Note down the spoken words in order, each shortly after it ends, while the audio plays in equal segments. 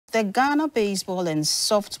The Ghana Baseball and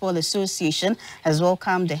Softball Association has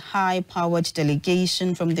welcomed the high-powered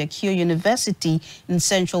delegation from the Keio University in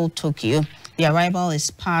central Tokyo. The arrival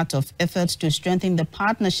is part of efforts to strengthen the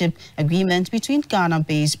partnership agreement between Ghana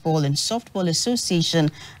Baseball and Softball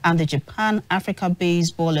Association and the Japan Africa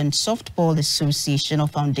Baseball and Softball Association or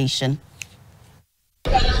Foundation.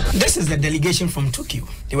 This is the delegation from Tokyo.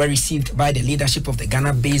 They were received by the leadership of the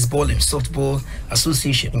Ghana Baseball and Softball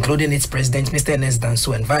Association, including its president, Mr. Ernest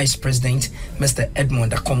Danso, and vice president, Mr.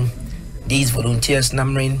 Edmond Akom. These volunteers,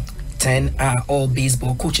 numbering 10, are all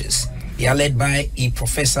baseball coaches. They are led by a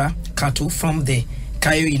Professor Kato from the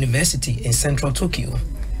Keio University in central Tokyo.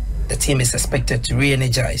 The team is expected to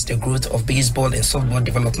re-energize the growth of baseball and softball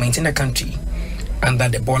development in the country. Under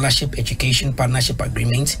the Ballership Education Partnership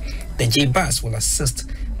Agreement, the JBAS will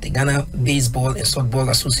assist the Ghana Baseball and Softball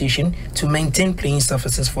Association to maintain playing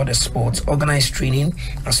surfaces for the sport, organize training,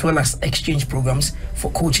 as well as exchange programs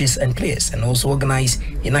for coaches and players, and also organize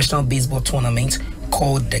a national baseball tournament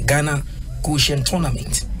called the Ghana Goshen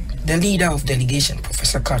Tournament. The leader of delegation,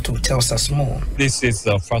 Professor Kato, tells us more. This is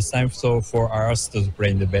the first time for us to play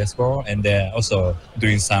in the baseball, and then also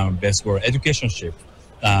doing some baseball educationship.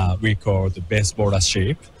 We call the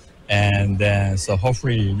baseballership, and then so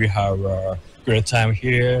hopefully we have a great time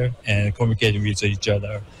here and communicating with each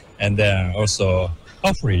other, and then also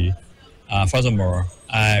hopefully furthermore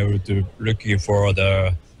I would be looking for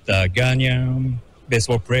the Ghanaian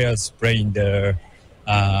baseball players playing the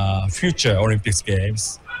future Olympics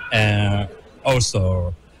games, and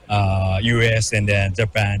also US and then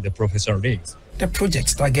Japan, the professional leagues. The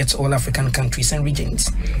project targets all African countries and regions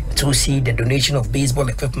to see the donation of baseball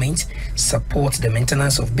equipment, support the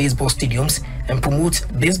maintenance of baseball stadiums, and promote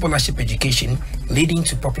baseballership education, leading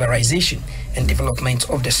to popularization and development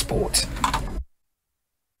of the sport.